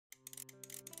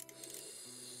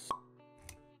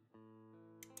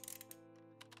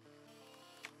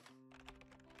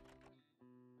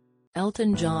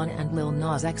Elton John and Lil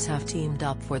Nas X have teamed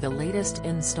up for the latest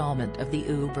installment of the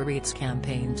Uber Eats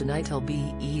campaign "Tonight I'll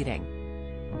Be Eating."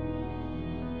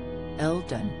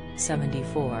 Elton,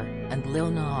 74, and Lil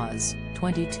Nas,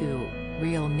 22,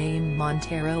 real name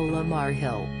Montero Lamar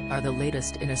Hill, are the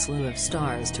latest in a slew of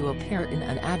stars to appear in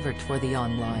an advert for the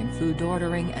online food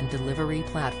ordering and delivery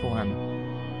platform.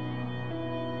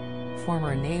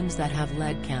 Former names that have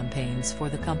led campaigns for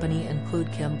the company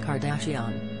include Kim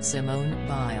Kardashian, Simone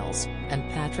Biles, and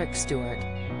Patrick Stewart.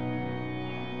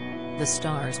 The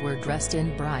stars were dressed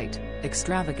in bright,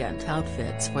 extravagant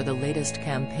outfits for the latest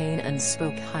campaign and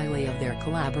spoke highly of their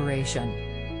collaboration.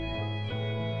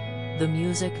 The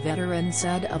music veteran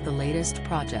said of the latest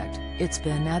project, "It's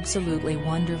been absolutely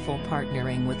wonderful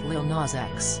partnering with Lil Nas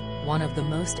X, one of the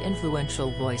most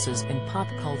influential voices in pop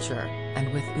culture,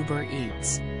 and with Uber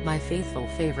Eats, my faithful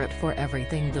favorite for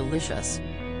everything delicious.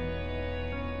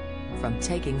 From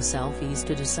taking selfies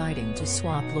to deciding to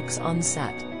swap looks on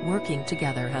set, working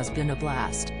together has been a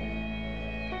blast."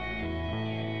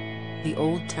 The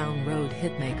Old Town Road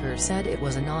hitmaker said it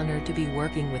was an honor to be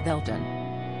working with Elton.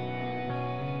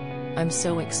 "I'm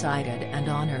so excited and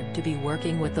honored to be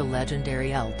working with the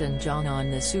legendary Elton John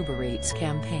on this Uber Eats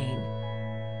campaign.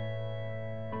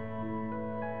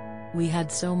 We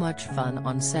had so much fun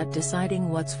on set deciding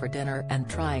what's for dinner and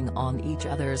trying on each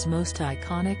other's most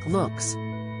iconic looks.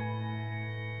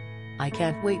 I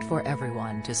can't wait for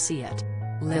everyone to see it,"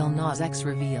 Lil Nas X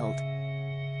revealed.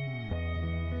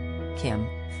 Kim,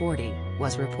 40,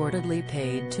 was reportedly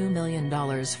paid $2 million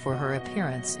for her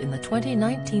appearance in the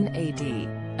 2019 AD,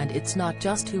 and it's not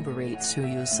just Uber Eats who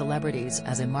use celebrities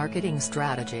as a marketing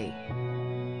strategy.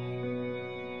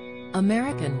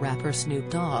 American rapper Snoop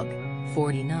Dogg,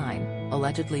 49,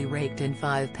 allegedly raked in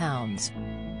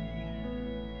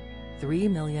 £5.3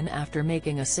 million after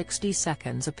making a 60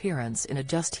 seconds appearance in a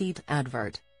Just Eat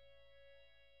advert.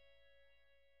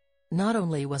 Not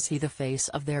only was he the face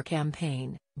of their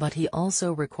campaign, but he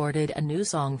also recorded a new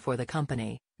song for the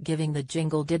company, giving the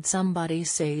jingle "Did Somebody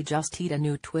Say Just Eat" a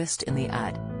new twist in the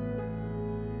ad.